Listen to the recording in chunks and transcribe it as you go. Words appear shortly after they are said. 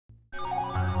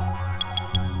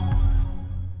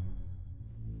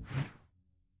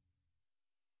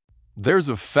There's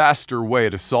a faster way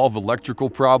to solve electrical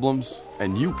problems,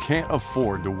 and you can't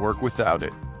afford to work without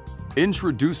it.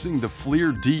 Introducing the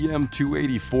FLIR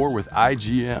DM284 with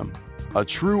IGM, a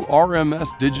true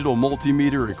RMS digital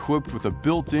multimeter equipped with a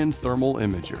built-in thermal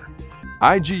imager.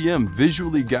 IGM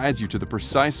visually guides you to the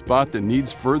precise spot that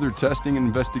needs further testing and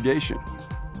investigation.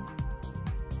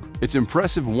 Its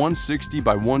impressive 160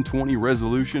 by 120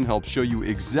 resolution helps show you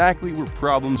exactly where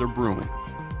problems are brewing.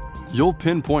 You'll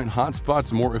pinpoint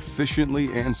hotspots more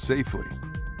efficiently and safely,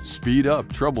 speed up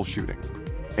troubleshooting,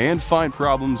 and find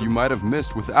problems you might have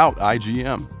missed without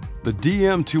IGM. The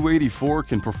DM284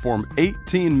 can perform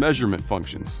 18 measurement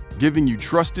functions, giving you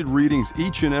trusted readings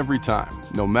each and every time,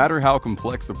 no matter how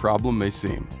complex the problem may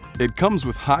seem. It comes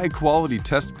with high-quality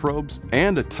test probes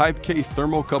and a Type K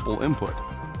thermocouple input,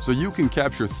 so you can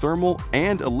capture thermal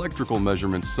and electrical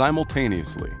measurements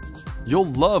simultaneously.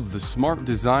 You'll love the smart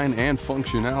design and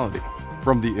functionality,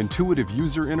 from the intuitive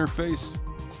user interface,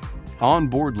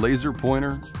 onboard laser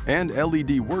pointer, and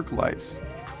LED work lights,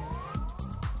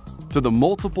 to the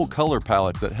multiple color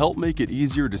palettes that help make it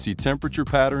easier to see temperature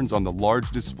patterns on the large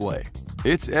display.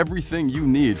 It's everything you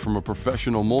need from a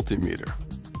professional multimeter.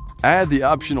 Add the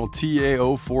optional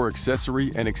TA04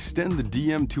 accessory and extend the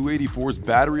DM284's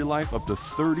battery life up to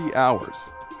 30 hours.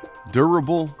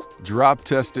 Durable,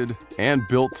 drop-tested, and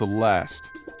built to last.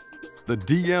 The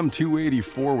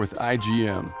DM284 with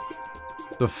IGM.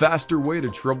 The faster way to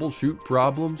troubleshoot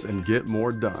problems and get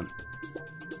more done.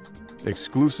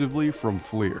 Exclusively from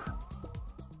FLIR.